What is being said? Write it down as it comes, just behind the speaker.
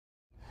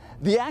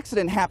The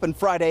accident happened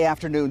Friday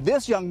afternoon.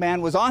 This young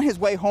man was on his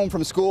way home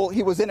from school.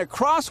 He was in a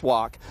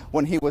crosswalk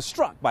when he was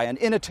struck by an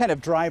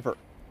inattentive driver.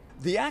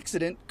 The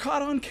accident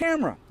caught on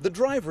camera. The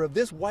driver of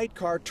this white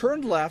car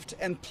turned left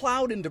and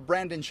plowed into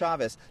Brandon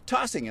Chavez,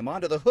 tossing him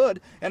onto the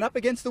hood and up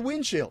against the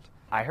windshield.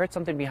 I heard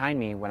something behind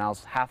me when I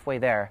was halfway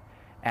there,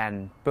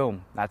 and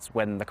boom, that's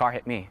when the car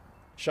hit me.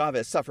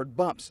 Chavez suffered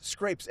bumps,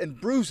 scrapes,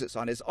 and bruises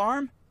on his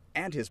arm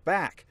and his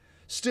back.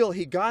 Still,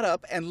 he got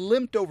up and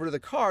limped over to the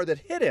car that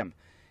hit him.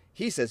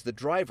 He says the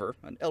driver,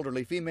 an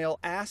elderly female,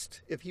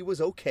 asked if he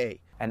was okay.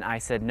 And I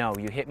said, no,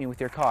 you hit me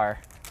with your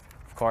car,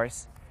 of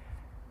course.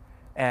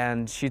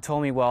 And she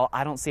told me, well,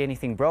 I don't see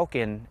anything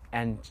broken.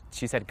 And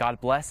she said,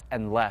 God bless,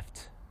 and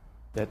left.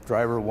 That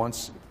driver,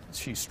 once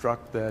she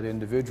struck that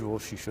individual,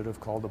 she should have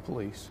called the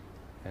police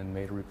and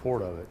made a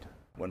report of it.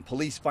 When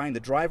police find the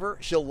driver,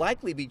 she'll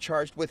likely be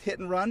charged with hit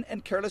and run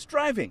and careless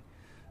driving.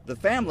 The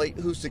family,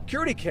 whose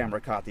security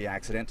camera caught the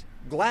accident,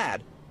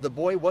 glad the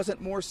boy wasn't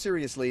more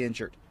seriously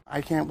injured. I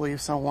can't believe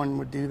someone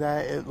would do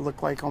that. It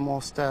looked like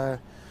almost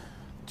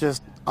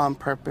just on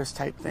purpose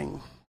type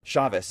thing.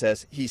 Chavez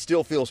says he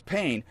still feels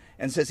pain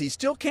and says he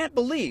still can't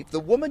believe the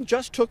woman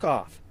just took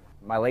off.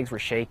 My legs were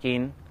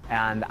shaking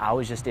and I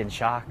was just in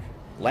shock.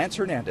 Lance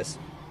Hernandez,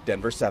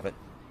 Denver 7.